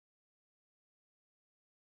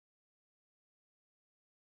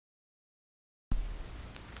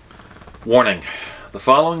Warning: the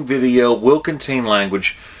following video will contain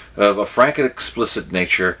language of a frank and explicit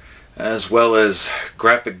nature, as well as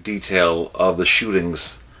graphic detail of the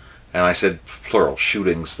shootings, and I said plural,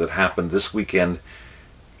 shootings that happened this weekend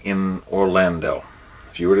in Orlando.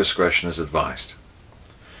 Viewer discretion is advised.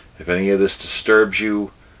 If any of this disturbs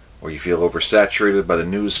you, or you feel oversaturated by the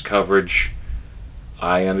news coverage,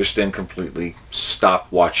 I understand completely.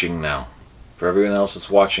 Stop watching now. For everyone else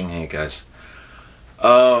that's watching, hey guys.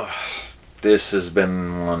 This has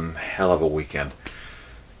been one hell of a weekend.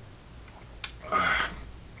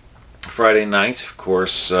 Friday night, of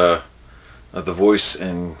course, the voice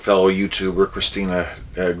and fellow YouTuber Christina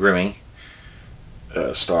Grimmie,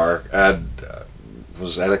 star,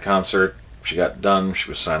 was at a concert. She got done. She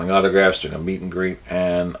was signing autographs, doing a meet and greet,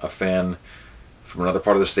 and a fan from another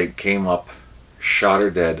part of the state came up, shot her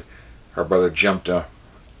dead. Her brother jumped her,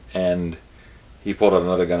 and he pulled out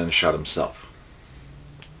another gun and shot himself.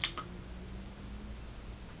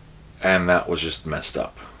 And that was just messed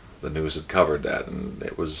up. The news had covered that, and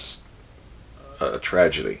it was a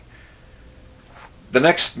tragedy. The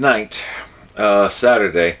next night,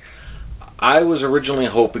 Saturday, I was originally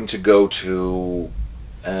hoping to go to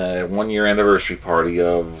a one-year anniversary party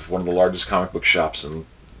of one of the largest comic book shops in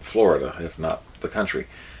Florida, if not the country.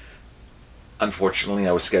 Unfortunately,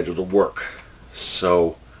 I was scheduled to work.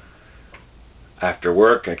 So after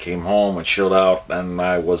work, I came home and chilled out, and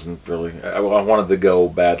I wasn't really... I wanted to go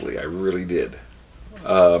badly. I really did.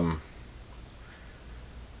 But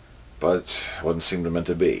it wasn't seem to meant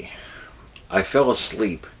to be. I fell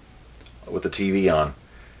asleep with the TV on,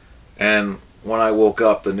 and when I woke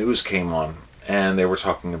up, the news came on, and they were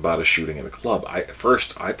talking about a shooting at a club. At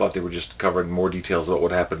first, I thought they were just covering more details about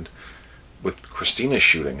what happened with Christina's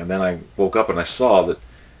shooting, and then I woke up and I saw that,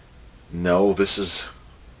 no, this is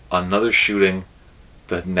another shooting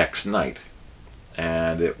the next night,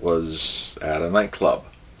 and it was at a nightclub.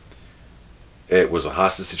 It was a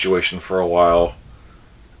hostage situation for a while.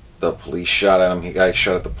 The police shot at him. The guy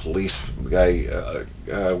shot at the police. The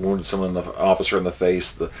guy wounded someone, the officer, in the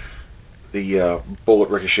face. The bullet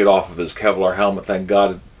ricocheted off of his Kevlar helmet. Thank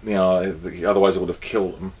God, otherwise it would have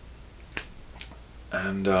killed him.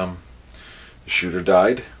 And the shooter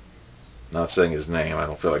died. Not saying his name. I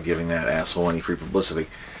don't feel like giving that asshole any free publicity.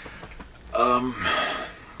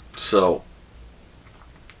 So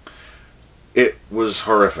it was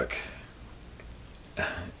horrific.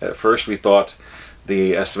 At first we thought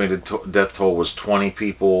the estimated death toll was 20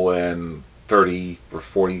 people and 30 or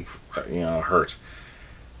 40 hurt.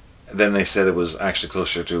 Then they said it was actually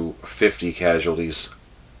closer to 50 casualties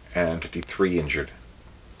and 53 injured.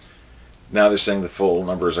 Now they're saying the full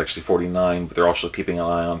number is actually 49, but they're also keeping an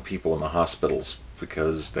eye on people in the hospitals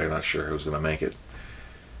because they're not sure who's going to make it.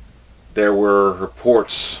 There were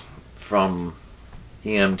reports from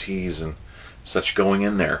EMTs and such going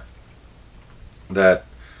in there that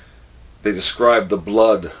they described the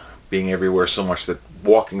blood being everywhere so much that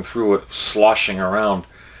walking through it, sloshing around,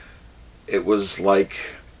 it was like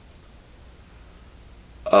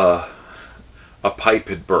a pipe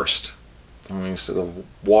had burst. I mean, instead of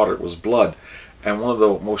water, it was blood. And one of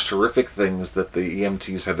the most horrific things that the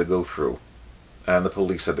EMTs had to go through, and the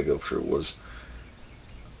police had to go through, was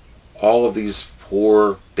all of these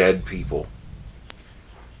poor dead people,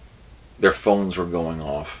 their phones were going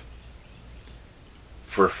off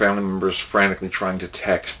for family members frantically trying to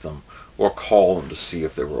text them or call them to see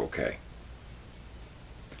if they were okay.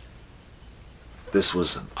 This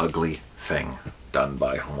was an ugly thing done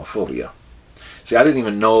by homophobia. See, I didn't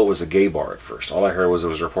even know it was a gay bar at first. All I heard was it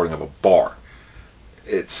was a reporting of a bar.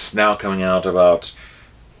 It's now coming out about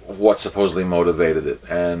what supposedly motivated it,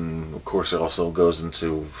 and of course it also goes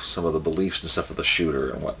into some of the beliefs and stuff of the shooter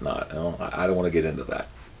and whatnot. I don't want to get into that.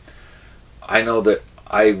 I know that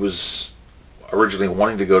I was originally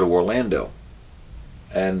wanting to go to Orlando,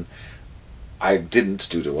 and I didn't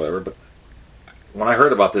due to whatever, but when I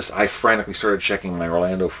heard about this, I frantically started checking my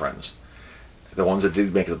Orlando friends, the ones that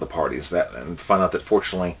did make it to the parties, and found out that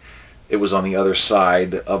fortunately it was on the other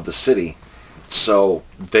side of the city, so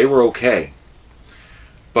they were okay.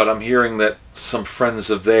 But I'm hearing that some friends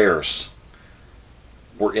of theirs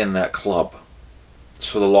were in that club,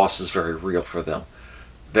 so the loss is very real for them.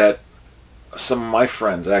 That some of my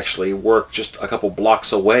friends actually work just a couple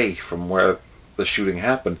blocks away from where the shooting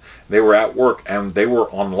happened. They were at work and they were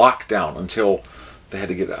on lockdown until they had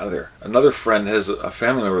to get out of there. Another friend has a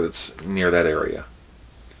family member that's near that area.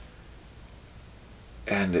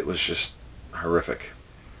 And it was just horrific.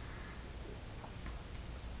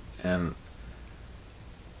 And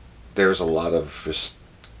there's a lot of just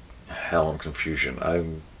hell and confusion.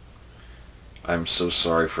 I'm so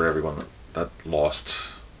sorry for everyone that lost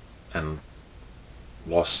and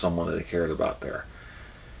lost someone that they cared about there.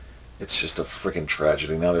 It's just a freaking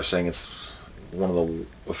tragedy. Now they're saying it's one of the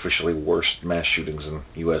officially worst mass shootings in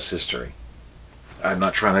U.S. history. I'm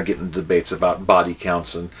not trying to get into debates about body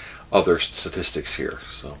counts and other statistics here.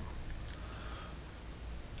 So,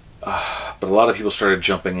 but a lot of people started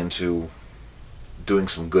jumping into doing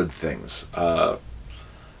some good things. A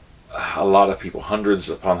lot of people, hundreds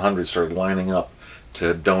upon hundreds, started lining up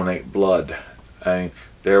to donate blood. I mean,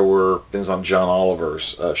 there were things on John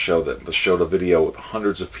Oliver's show that showed a video with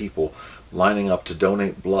hundreds of people lining up to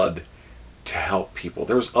donate blood to help people.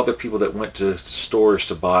 There was other people that went to stores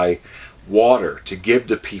to buy water to give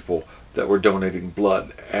to people that were donating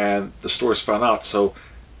blood, and the stores found out, so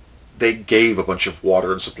they gave a bunch of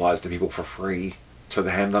water and supplies to people for free to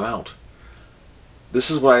hand them out. This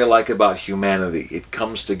is what I like about humanity. It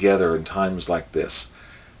comes together in times like this.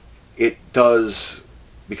 It does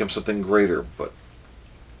become something greater, but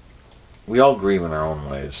we all grieve in our own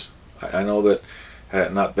ways. I know that had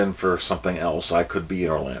it not been for something else, I could be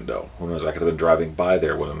in Orlando. Who knows, I could have been driving by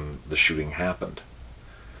there when the shooting happened.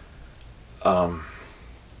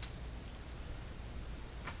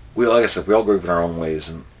 Like I said, we all grieve in our own ways,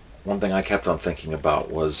 and one thing I kept on thinking about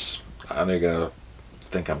was, I know you're going to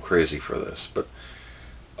think I'm crazy for this, but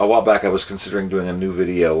a while back I was considering doing a new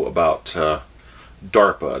video about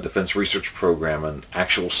DARPA, a Defense Research Program, and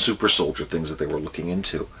actual super soldier things that they were looking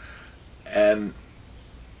into. And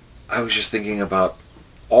I was just thinking about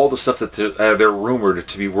all the stuff that they're rumored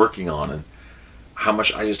to be working on, and how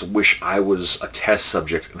much I just wish I was a test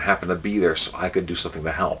subject and happened to be there so I could do something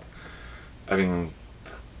to help. I mean,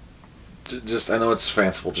 I know it's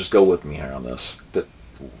fanciful, just go with me here on this. That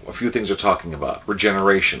a few things are talking about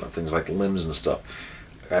regeneration of things like limbs and stuff.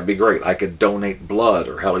 That'd be great. I could donate blood,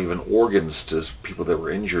 or hell, even organs to people that were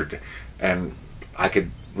injured, and I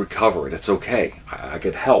could recover it. It's okay. I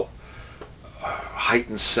could help.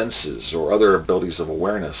 Heightened senses or other abilities of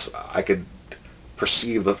awareness. I could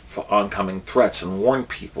perceive the oncoming threats and warn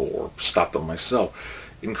people or stop them myself.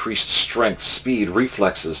 Increased strength, speed,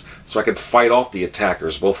 reflexes, so I could fight off the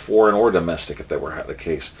attackers, both foreign or domestic, if that were the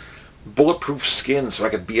case. Bulletproof skin, so I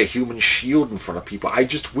could be a human shield in front of people. I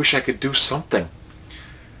just wish I could do something.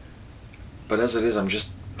 But as it is,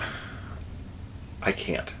 I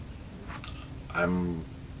can't. I'm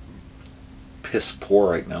piss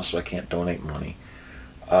poor right now, so I can't donate money.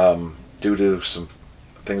 Due to some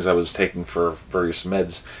things I was taking for various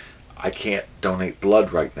meds, I can't donate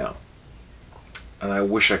blood right now. And I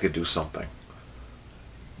wish I could do something.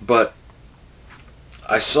 But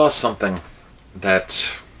I saw something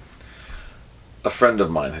that a friend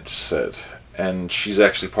of mine had said, and she's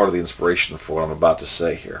actually part of the inspiration for what I'm about to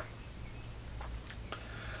say here.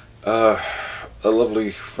 A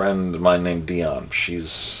lovely friend of mine named Dion.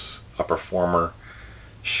 She's a performer.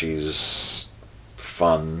 She's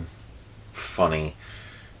fun, funny.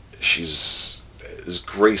 She's as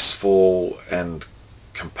graceful and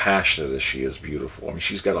compassionate as she is beautiful. I mean,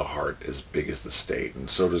 she's got a heart as big as the state, and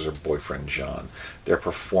so does her boyfriend John. They're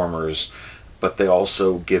performers, but they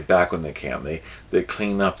also give back when they can. They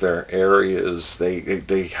clean up their areas.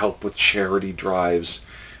 They help with charity drives.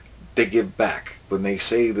 They give back. When they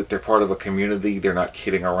say that they're part of a community, they're not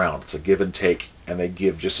kidding around. It's a give and take, and they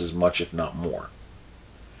give just as much, if not more.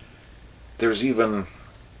 There's even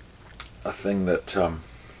a thing that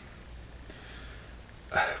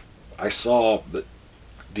I saw that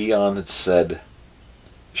Dion had said.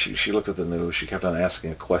 She looked at the news. She kept on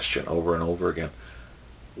asking a question over and over again.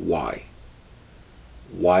 Why?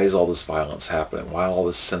 Why is all this violence happening? Why all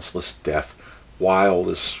this senseless death? Why all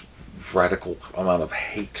this radical amount of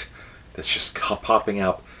hate that's just popping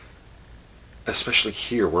out, especially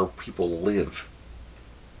here where people live?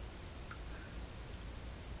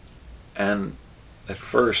 And at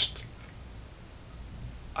first,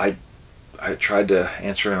 I tried to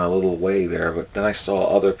answer in a little way there, but then I saw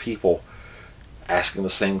other people asking the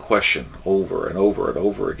same question over and over and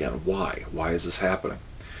over again. Why? Why is this happening?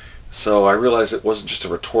 So I realized it wasn't just a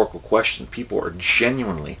rhetorical question. People are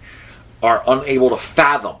genuinely unable to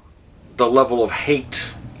fathom the level of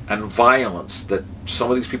hate and violence that some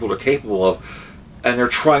of these people are capable of, and they're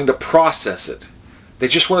trying to process it. They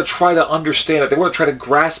just want to try to understand it. They want to try to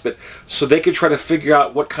grasp it so they can try to figure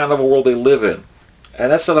out what kind of a world they live in.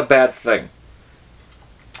 And that's not a bad thing.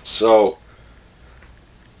 So,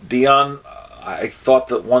 Dion, I thought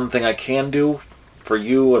that one thing I can do for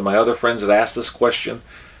you and my other friends that asked this question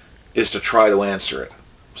is to try to answer it.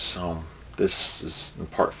 So, this is in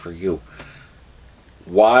part for you.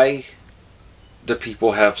 Why do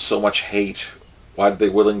people have so much hate? Why are they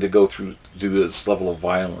willing to go through this level of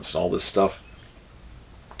violence and all this stuff?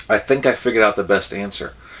 I think I figured out the best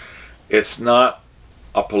answer. It's not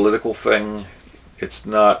a political thing. It's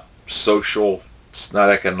not social. It's not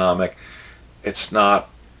economic. It's not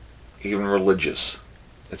even religious.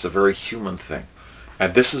 It's a very human thing.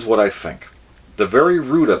 And this is what I think. The very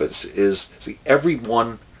root of it is see,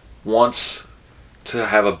 everyone wants to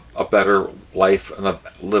have a better life and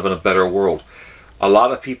live in a better world. A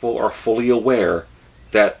lot of people are fully aware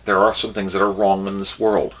that there are some things that are wrong in this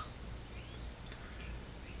world.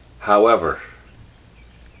 However,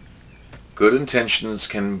 good intentions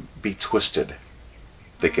can be twisted.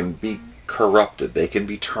 They can be corrupted. They can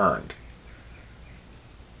be turned.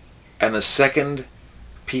 And the second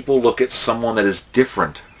people look at someone that is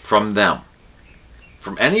different from them,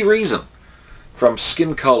 from any reason, from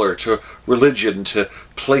skin color to religion to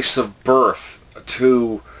place of birth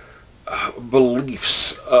to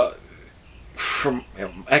beliefs, from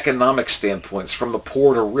economic standpoints, from the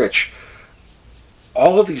poor to rich,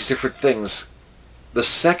 all of these different things, the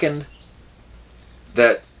second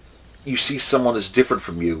that you see someone as different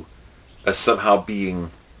from you, as somehow being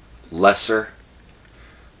lesser,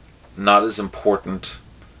 not as important,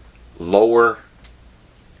 lower,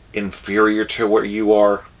 inferior to what you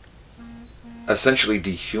are, essentially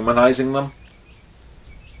dehumanizing them,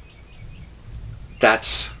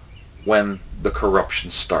 that's when the corruption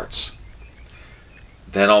starts.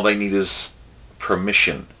 Then all they need is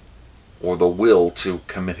permission or the will to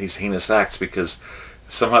commit these heinous acts, because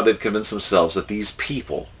somehow they've convinced themselves that these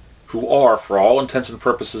people, who are, for all intents and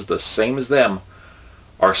purposes, the same as them,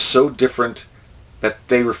 are so different that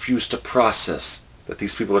they refuse to process that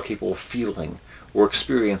these people are capable of feeling or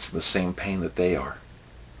experiencing the same pain that they are.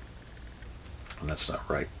 And that's not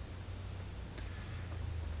right.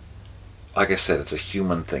 Like I said, it's a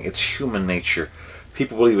human thing. It's human nature.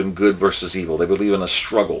 People believe in good versus evil. They believe in a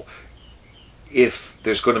struggle. If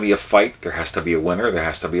there's going to be a fight, there has to be a winner, there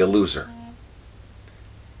has to be a loser.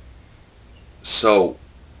 So,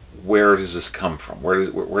 where does this come from? Where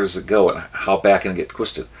does it go, and how bad can it get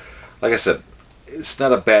twisted? Like I said, it's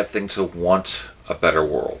not a bad thing to want a better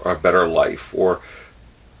world, or a better life, or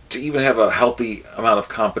to even have a healthy amount of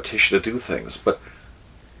competition to do things. But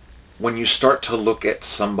when you start to look at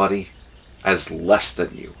somebody as less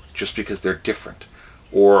than you, just because they're different,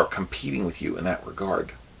 or competing with you in that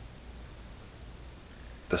regard,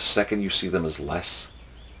 the second you see them as less,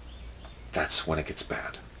 that's when it gets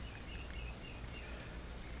bad.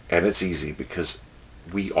 And it's easy, because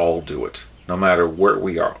we all do it. No matter where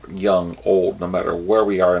we are, young, old, no matter where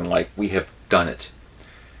we are in life, we have done it.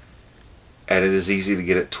 And it is easy to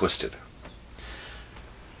get it twisted.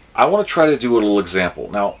 I want to try to do a little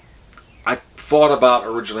example. Now, I thought about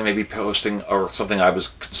originally maybe posting or something I was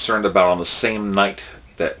concerned about on the same night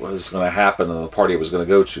that was going to happen in the party I was going to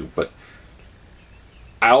go to, but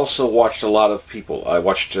I also watched a lot of people. I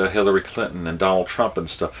watched Hillary Clinton and Donald Trump and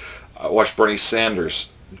stuff. I watched Bernie Sanders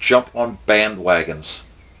jump on bandwagons,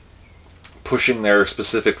 pushing their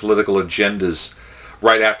specific political agendas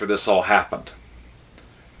right after this all happened.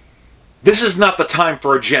 This is not the time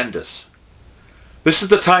for agendas. This is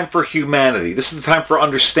the time for humanity. This is the time for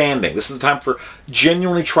understanding. This is the time for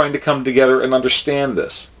genuinely trying to come together and understand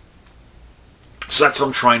this. So that's what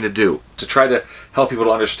I'm trying to do, to try to help people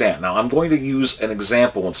to understand. Now, I'm going to use an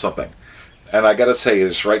example in something. And I got to tell you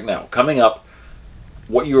this right now. Coming up,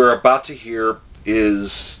 what you are about to hear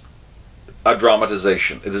is a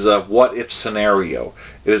dramatization. It is a what-if scenario.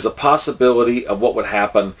 It is a possibility of what would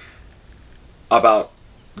happen about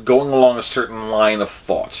going along a certain line of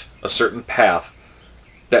thought, a certain path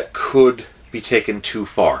that could be taken too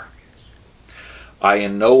far. I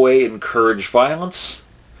in no way encourage violence.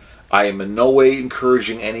 I am in no way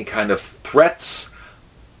encouraging any kind of threats,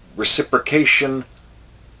 reciprocation,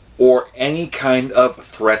 or any kind of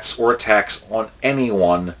threats or attacks on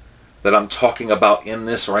anyone that I'm talking about in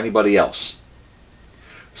this or anybody else.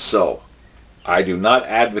 So, I do not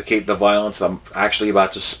advocate the violence. I'm actually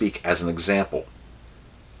about to speak as an example.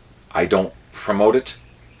 I don't promote it.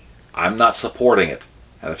 I'm not supporting it.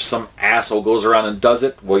 And if some asshole goes around and does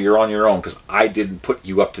it, well, you're on your own, because I didn't put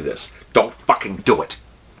you up to this. Don't fucking do it.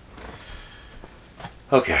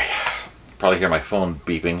 Okay. Probably hear my phone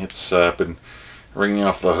beeping. It's been ringing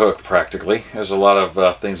off the hook practically. There's a lot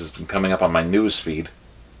of things that's been coming up on my news feed.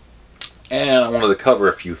 And I wanted to cover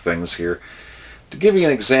a few things here to give you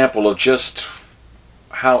an example of just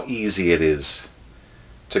how easy it is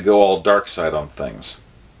to go all dark side on things.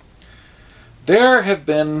 There have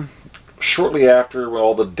been, shortly after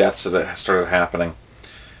all the deaths that started happening,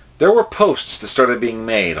 there were posts that started being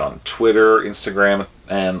made on Twitter, Instagram,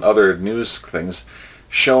 and other news things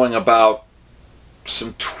showing about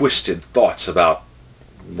some twisted thoughts about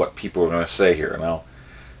what people are going to say here. Now,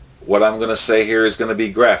 what I'm going to say here is going to be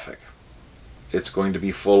graphic. it's going to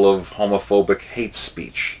be full of homophobic hate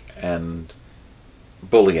speech and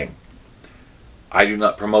bullying. I do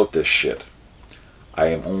not promote this shit. I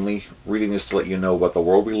am only reading this to let you know about the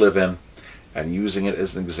world we live in and using it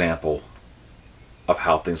as an example of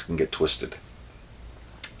how things can get twisted.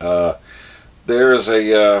 There is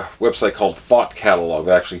a website called Thought Catalog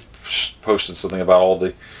that actually posted something about all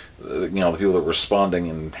the the people that were responding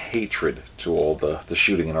in hatred to all the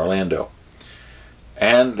shooting in Orlando.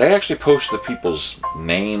 And they actually post the people's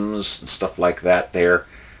names and stuff like that there.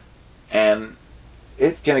 And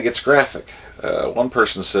it kind of gets graphic. One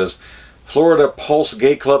person says, Florida Pulse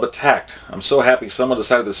Gay Club attacked. I'm so happy someone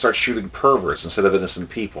decided to start shooting perverts instead of innocent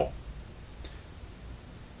people.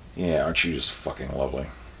 Yeah, aren't you just fucking lovely?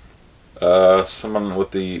 Someone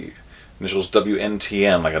with the initials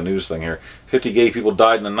WNTN, like a news thing here. 50 gay people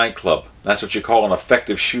died in a nightclub. That's what you call an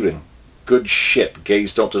effective shooting. Good shit.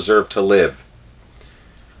 Gays don't deserve to live.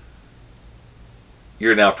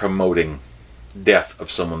 You're now promoting death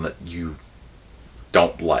of someone that you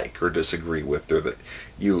don't like or disagree with, or that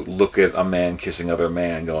you look at a man kissing another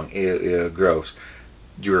man going, ew, ew, gross.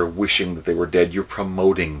 You're wishing that they were dead. You're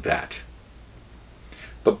promoting that.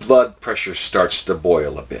 The blood pressure starts to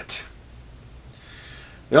boil a bit.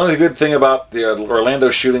 The only good thing about the Orlando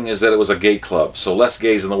shooting is that it was a gay club, so less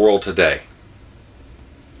gays in the world today.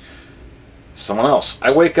 Someone else.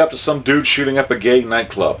 I wake up to some dude shooting up a gay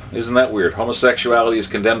nightclub. Isn't that weird? Homosexuality is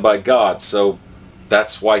condemned by God, so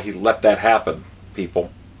that's why he let that happen,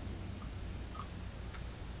 people.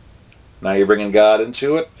 Now you're bringing God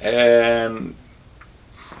into it, and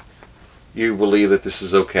you believe that this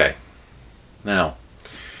is okay. Now,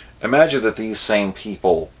 imagine that these same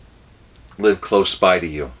people live close by to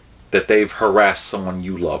you, that they've harassed someone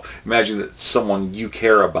you love. Imagine that someone you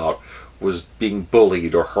care about was being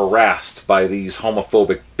bullied or harassed by these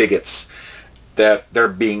homophobic bigots, that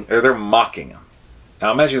they're mocking them.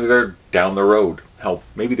 Now imagine that they're down the road. Hell,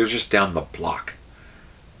 maybe they're just down the block.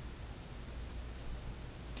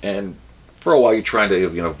 And for a while you're trying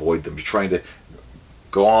to avoid them. You're trying to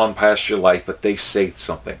go on past your life, but they say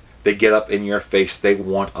something. They get up in your face. They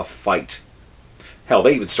want a fight. Hell,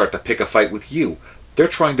 they even start to pick a fight with you. They're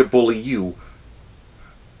trying to bully you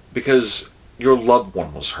because your loved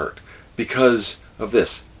one was hurt, because of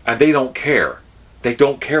this. And they don't care. They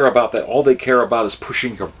don't care about that. All they care about is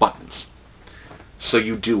pushing your buttons. So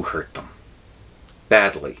you do hurt them.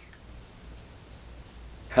 Badly.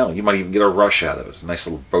 Hell, you might even get a rush out of it. A nice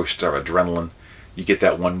little burst of adrenaline. You get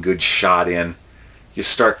that one good shot in. You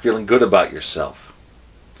start feeling good about yourself.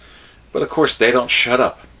 But of course, they don't shut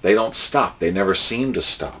up. They don't stop. They never seem to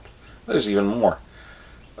stop. There's even more.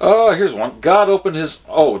 Oh, here's one. God opened his...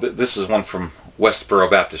 Oh, this is one from Westboro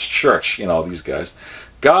Baptist Church. You know, these guys.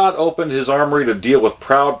 God opened his armory to deal with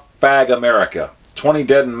proud fag America. 20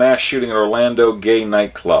 dead in mass shooting at Orlando gay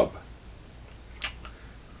nightclub.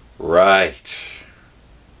 Right.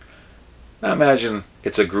 Now imagine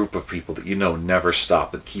it's a group of people that you know never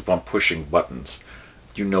stop and keep on pushing buttons.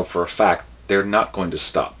 You know for a fact they're not going to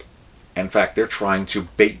stop. In fact, they're trying to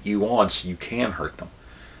bait you on so you can hurt them.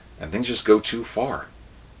 And things just go too far.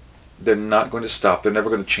 They're not going to stop. They're never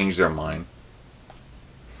going to change their mind.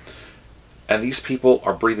 And these people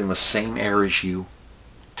are breathing the same air as you,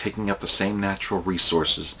 taking up the same natural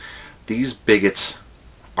resources. These bigots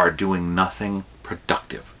are doing nothing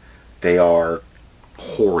productive. They are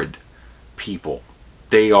horrid people.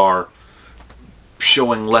 They are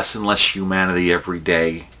showing less and less humanity every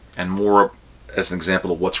day, and more as an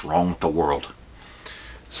example of what's wrong with the world.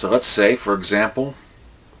 So let's say, for example,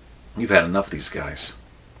 you've had enough of these guys,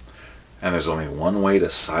 and there's only one way to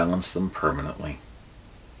silence them permanently.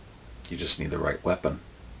 You just need the right weapon,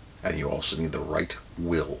 and you also need the right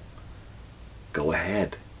will. Go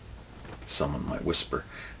ahead. Someone might whisper.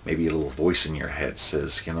 Maybe a little voice in your head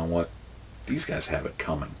says, you know what? These guys have it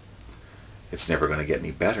coming. It's never going to get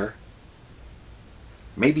any better.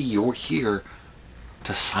 Maybe you're here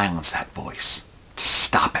to silence that voice, to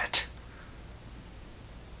stop it.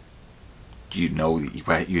 Do you know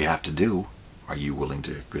what you have to do? Are you willing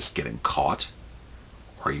to risk getting caught?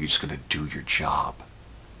 Or are you just going to do your job?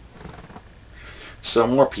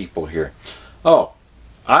 Some more people here. Oh,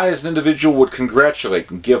 I as an individual would congratulate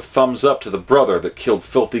and give thumbs up to the brother that killed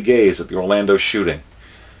filthy gays at the Orlando shooting.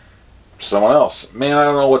 Someone else. Man, I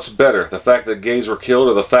don't know what's better, the fact that gays were killed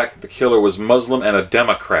or the fact that the killer was Muslim and a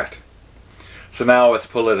Democrat. So now it's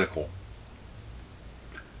political.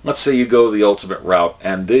 Let's say you go the ultimate route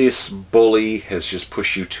and this bully has just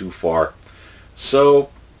pushed you too far.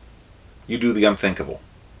 So you do the unthinkable.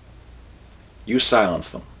 You silence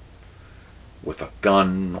them with a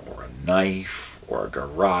gun or a knife or a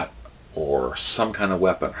garrote or some kind of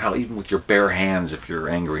weapon, or hell, even with your bare hands if you're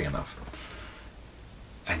angry enough.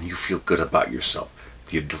 And you feel good about yourself.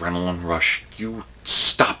 The adrenaline rush, you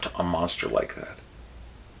stopped a monster like that.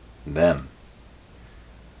 And then,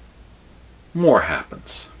 more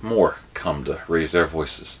happens. More come to raise their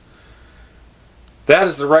voices. That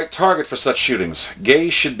is the right target for such shootings.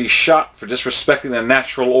 Gays should be shot for disrespecting the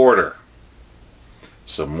natural order.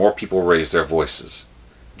 So more people raise their voices.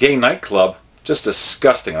 Gay nightclub, just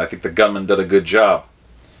disgusting. I think the gunman did a good job.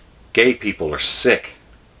 Gay people are sick.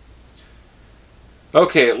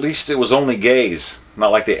 Okay, at least it was only gays.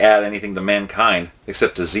 Not like they add anything to mankind,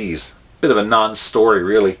 except disease. Bit of a non-story,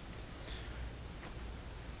 really.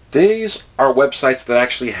 These are websites that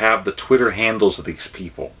actually have the Twitter handles of these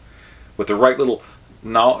people. With the right little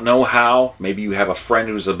know-how, maybe you have a friend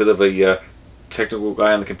who's a bit of a technical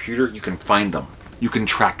guy on the computer, you can find them. You can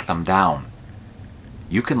track them down.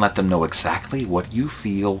 You can let them know exactly what you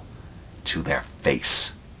feel to their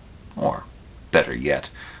face. Or, better yet,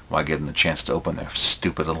 why give them the chance to open their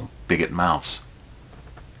stupid little bigot mouths?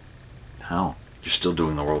 How? You're still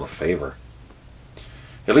doing the world a favor.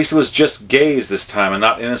 At least it was just gays this time and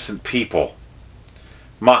not innocent people.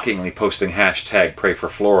 Mockingly posting hashtag Pray for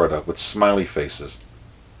Florida with smiley faces.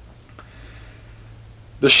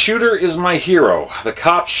 The shooter is my hero. The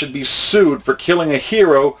cops should be sued for killing a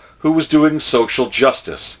hero who was doing social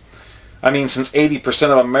justice. I mean, since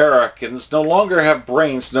 80% of Americans no longer have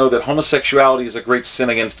brains to know that homosexuality is a great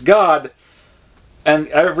sin against God and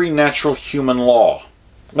every natural human law.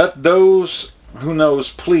 Let those who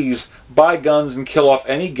knows please buy guns and kill off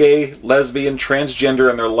any gay, lesbian,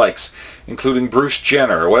 transgender and their likes, including Bruce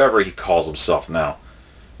Jenner or whatever he calls himself now.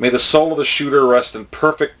 May the soul of the shooter rest in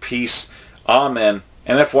perfect peace. Amen.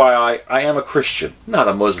 And FYI, I am a Christian, not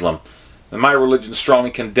a Muslim, and my religion strongly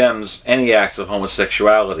condemns any acts of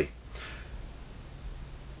homosexuality.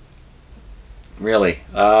 Really,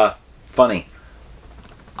 funny.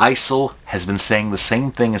 ISIL has been saying the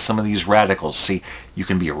same thing as some of these radicals. See, you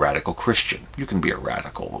can be a radical Christian. You can be a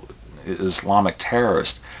radical Islamic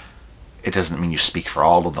terrorist. It doesn't mean you speak for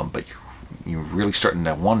all of them, but you're really starting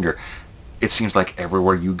to wonder. It seems like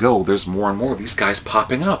everywhere you go, there's more and more of these guys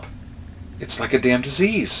popping up. It's like a damn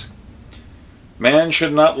disease. Man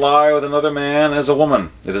should not lie with another man as a woman.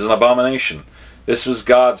 It is an abomination. This was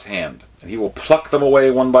God's hand, and he will pluck them away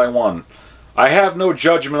one by one. I have no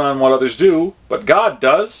judgment on what others do, but God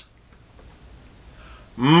does.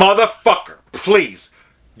 Motherfucker, please.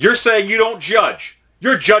 You're saying you don't judge.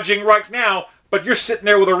 You're judging right now, but you're sitting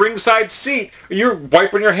there with a ringside seat. And you're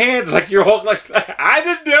wiping your hands like you're holding like, I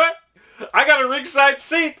didn't do it. I got a ringside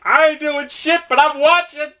seat. I ain't doing shit, but I'm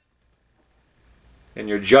watching. And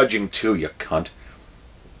you're judging too, you cunt.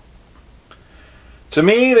 To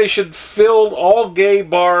me, they should fill all gay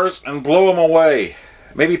bars and blow them away.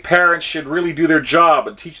 Maybe parents should really do their job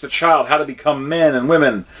and teach the child how to become men and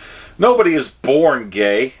women. Nobody is born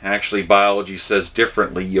gay. Actually, biology says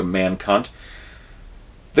differently, you man cunt.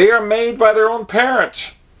 They are made by their own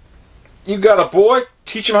parent. You got a boy,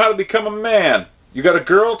 teach him how to become a man. You got a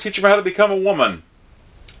girl, teach him how to become a woman.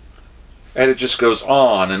 And it just goes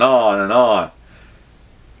on and on and on.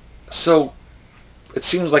 So, it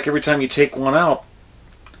seems like every time you take one out,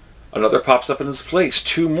 another pops up in its place.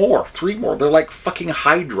 2 more, 3 more. They're like fucking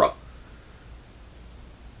Hydra.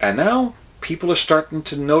 And now, people are starting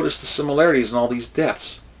to notice the similarities in all these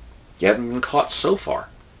deaths. You haven't been caught so far.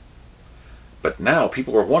 But now,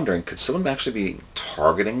 people are wondering, could someone actually be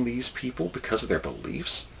targeting these people because of their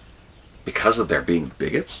beliefs? Because of their being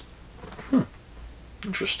bigots?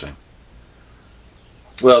 Interesting.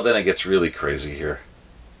 Well, then it gets really crazy here.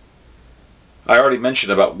 I already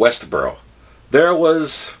mentioned about Westboro. There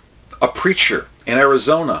was a preacher in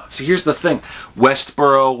Arizona. See, here's the thing.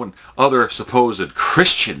 Westboro and other supposed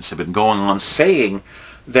Christians have been going on saying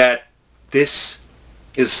that this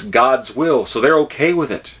is God's will, so they're okay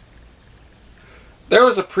with it. There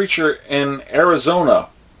was a preacher in Arizona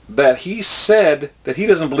that he said that he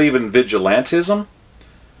doesn't believe in vigilantism,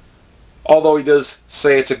 although he does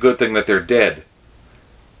say it's a good thing that they're dead.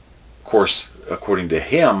 Of course, according to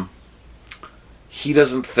him, he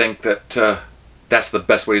doesn't think that that's the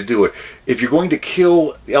best way to do it. If you're going to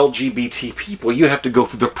kill LGBT people, you have to go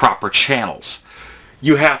through the proper channels.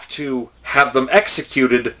 You have to have them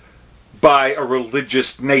executed by a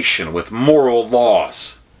religious nation with moral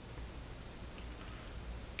laws.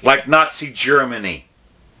 Like Nazi Germany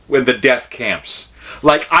in the death camps.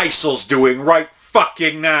 Like ISIL's doing right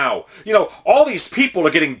fucking now. You know, all these people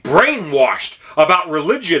are getting brainwashed about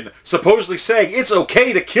religion, supposedly saying it's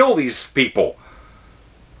okay to kill these people.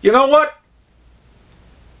 You know what?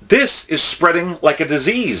 This is spreading like a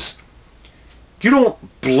disease. You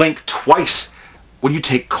don't blink twice when you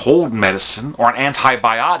take cold medicine or an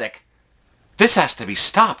antibiotic. This has to be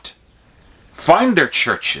stopped. Find their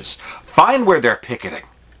churches. Find where they're picketing.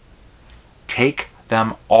 Take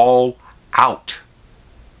them all out.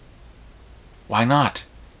 Why not?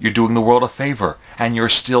 You're doing the world a favor, and you're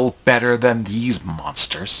still better than these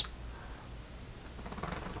monsters.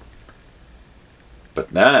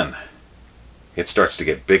 But then, it starts to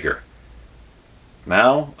get bigger.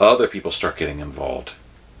 Now, other people start getting involved.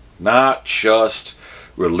 Not just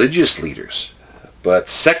religious leaders, but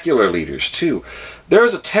secular leaders too.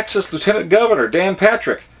 There's a Texas Lieutenant Governor, Dan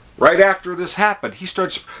Patrick. Right after this happened, he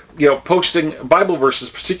starts, posting Bible verses,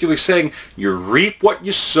 particularly saying, "You reap what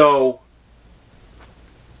you sow."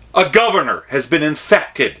 A governor has been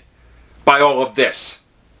infected by all of this.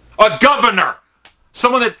 A governor!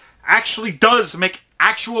 Someone that actually does make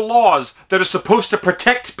actual laws that are supposed to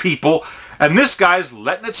protect people, and this guy's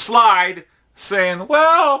letting it slide, saying,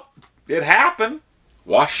 well, it happened.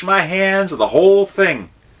 Wash my hands of the whole thing.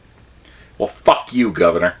 Well, fuck you,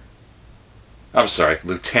 Governor. I'm sorry,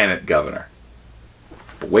 Lieutenant Governor.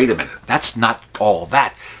 But wait a minute, that's not all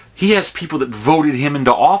that. He has people that voted him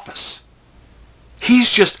into office.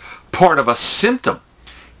 He's just part of a symptom.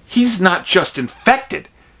 He's not just infected.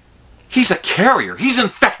 He's a carrier. He's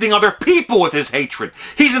infecting other people with his hatred.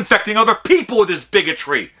 He's infecting other people with his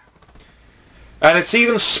bigotry. And it's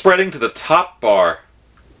even spreading to the top bar.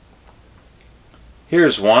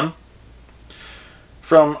 Here's one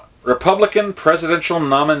from Republican presidential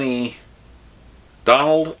nominee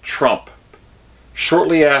Donald Trump.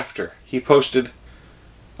 Shortly after, he posted,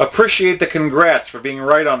 "Appreciate the congrats for being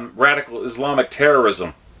right on radical Islamic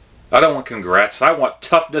terrorism. I don't want congrats. I want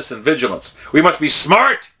toughness and vigilance. We must be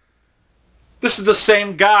smart." This is the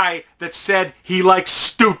same guy that said he likes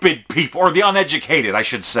stupid people, or the uneducated, I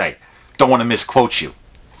should say. Don't want to misquote you,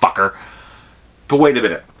 fucker. But wait a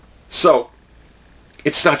minute. So,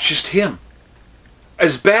 it's not just him.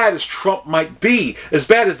 As bad as Trump might be, as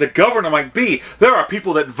bad as the governor might be, there are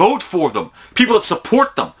people that vote for them, people that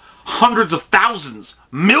support them, hundreds of thousands,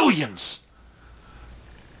 millions.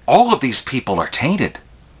 All of these people are tainted.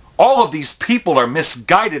 All of these people are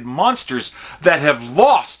misguided monsters that have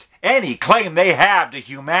lost any claim they have to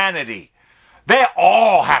humanity. They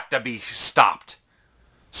all have to be stopped.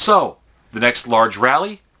 So, the next large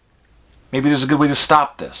rally, maybe there's a good way to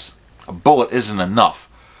stop this. A bullet isn't enough.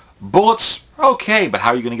 Bullets, okay, but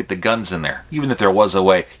how are you going to get the guns in there? Even if there was a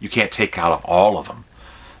way, you can't take out all of them.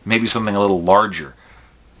 Maybe something a little larger.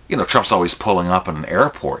 Trump's always pulling up in an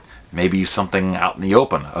airport. Maybe something out in the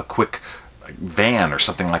open, a quick van or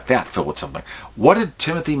something like that filled with something. What did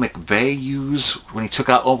Timothy McVeigh use when he took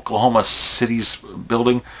out Oklahoma City's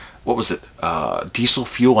building? What was it? Diesel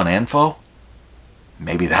fuel and info?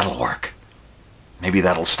 Maybe that'll work. Maybe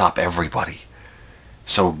that'll stop everybody.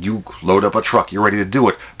 So you load up a truck, you're ready to do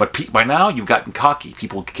it. But by now you've gotten cocky.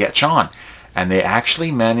 People catch on. And they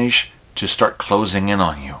actually manage to start closing in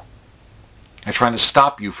on you. They're trying to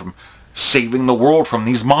stop you from saving the world from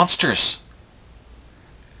these monsters.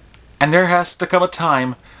 And there has to come a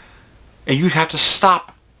time, and you have to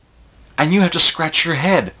stop, and you have to scratch your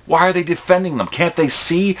head. Why are they defending them? Can't they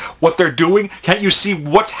see what they're doing? Can't you see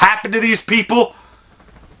what's happened to these people?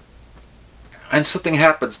 And something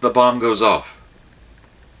happens, the bomb goes off.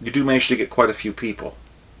 You do manage to get quite a few people,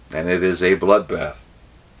 and it is a bloodbath.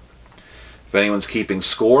 If anyone's keeping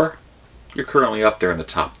score, you're currently up there in the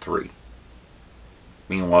top 3.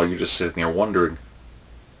 Meanwhile, you're just sitting there wondering,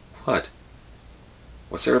 what?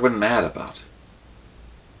 What's everyone mad about?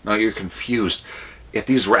 No, you're confused. If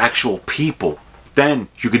these were actual people, then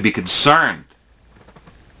you could be concerned.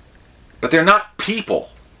 But they're not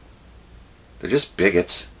people. They're just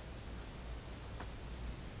bigots.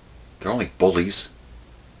 They're only bullies.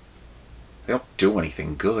 They don't do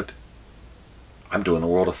anything good. I'm doing the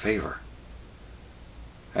world a favor.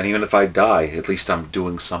 And even if I die, at least I'm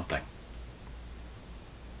doing something.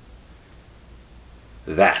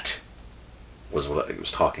 That was what I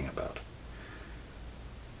was talking about.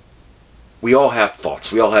 We all have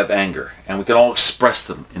thoughts, we all have anger, and we can all express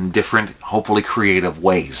them in different, hopefully creative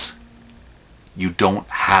ways. You don't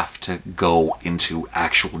have to go into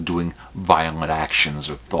actual doing violent actions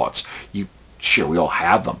or thoughts. Sure, we all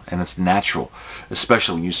have them, and it's natural,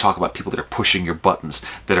 especially when you talk about people that are pushing your buttons,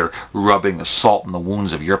 that are rubbing the salt in the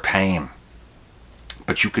wounds of your pain.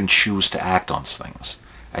 But you can choose to act on things.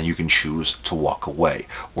 And you can choose to walk away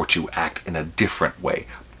or to act in a different way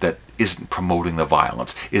that isn't promoting the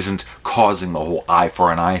violence, isn't causing the whole eye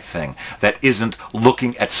for an eye thing, that isn't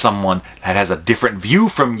looking at someone that has a different view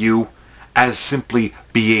from you as simply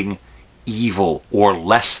being evil or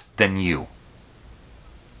less than you.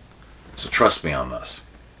 So trust me on this.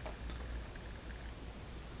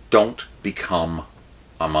 Don't become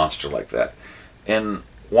a monster like that. In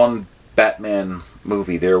one Batman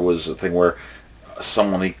movie, there was a thing where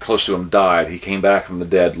someone close to him died. He came back from the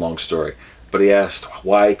dead, long story. But he asked,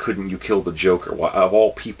 why couldn't you kill the Joker? Why, of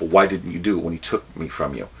all people, why didn't you do it when he took me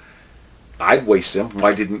from you? I'd waste him.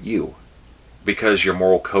 Why didn't you? Because your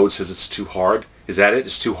moral code says it's too hard? Is that it?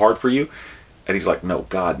 It's too hard for you? And he's like, no,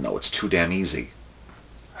 God, no, it's too damn easy.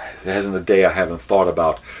 There hasn't a day I haven't thought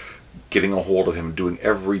about getting a hold of him, doing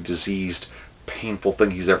every diseased, painful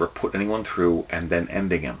thing he's ever put anyone through, and then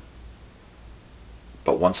ending him.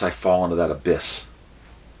 But once I fall into that abyss,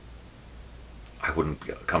 I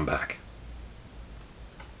wouldn't come back.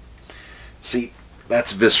 See,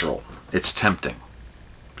 that's visceral. It's tempting.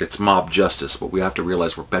 It's mob justice, but we have to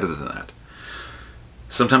realize we're better than that.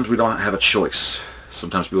 Sometimes we don't have a choice.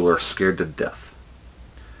 Sometimes people are scared to death.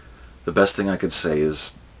 The best thing I could say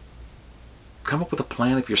is come up with a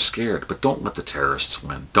plan if you're scared, but don't let the terrorists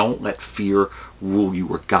win. Don't let fear rule you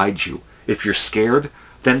or guide you. If you're scared,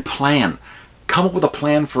 then plan. Come up with a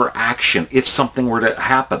plan for action if something were to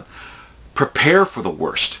happen. Prepare for the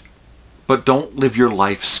worst, but don't live your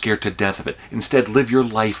life scared to death of it. Instead, live your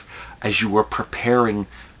life as you are preparing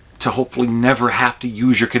to hopefully never have to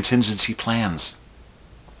use your contingency plans.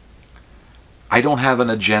 I don't have an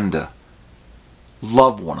agenda.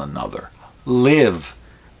 Love one another. Live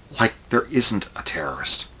like there isn't a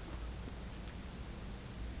terrorist.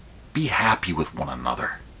 Be happy with one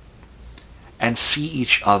another. And see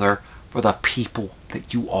each other for the people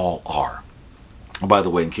that you all are. By the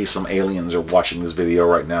way, in case some aliens are watching this video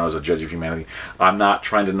right now as a judge of humanity, I'm not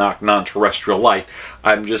trying to knock non-terrestrial life.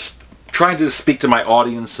 I'm just trying to speak to my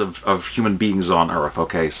audience of human beings on Earth,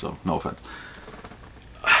 okay? So, no offense.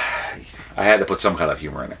 I had to put some kind of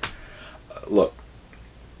humor in it. Look,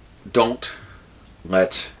 don't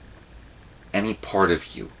let any part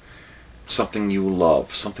of you, something you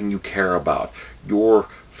love, something you care about, your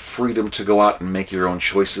freedom to go out and make your own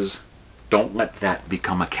choices, don't let that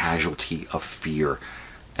become a casualty of fear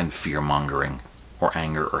and fear-mongering or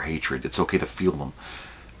anger or hatred. It's okay to feel them,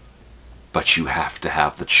 but you have to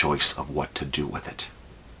have the choice of what to do with it.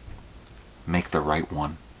 Make the right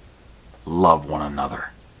one. Love one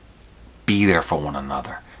another. Be there for one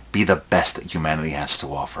another. Be the best that humanity has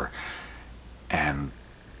to offer. And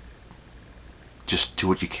just do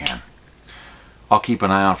what you can. I'll keep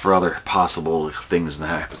an eye out for other possible things that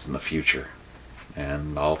happen in the future.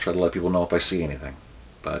 And I'll try to let people know if I see anything.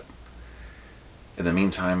 But in the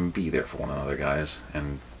meantime, be there for one another, guys.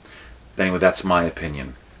 And anyway, that's my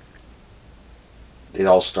opinion. It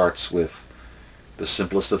all starts with the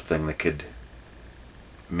simplest of thing that could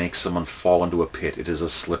make someone fall into a pit. It is a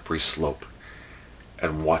slippery slope.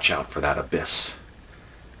 And watch out for that abyss.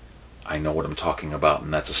 I know what I'm talking about,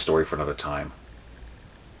 and that's a story for another time.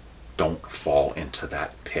 Don't fall into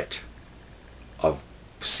that pit of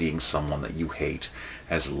seeing someone that you hate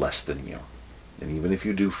as less than you. And even if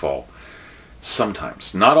you do fall,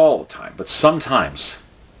 sometimes, not all the time, but sometimes,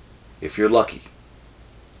 if you're lucky,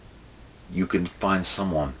 you can find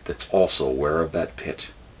someone that's also aware of that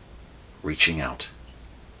pit, reaching out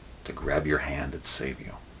to grab your hand and save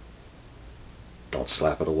you. Don't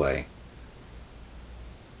slap it away.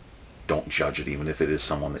 Don't judge it, even if it is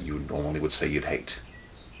someone that you normally would say you'd hate.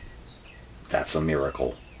 That's a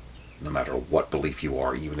miracle, no matter what belief you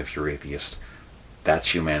are, even if you're atheist.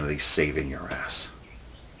 That's humanity saving your ass.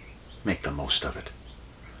 Make the most of it.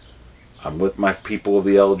 I'm with my people of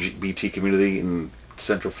the LGBT community in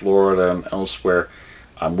Central Florida and elsewhere.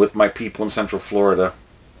 I'm with my people in Central Florida,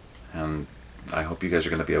 and I hope you guys are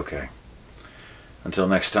going to be okay. Until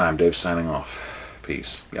next time, Dave signing off.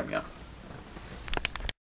 Peace. Yum yum.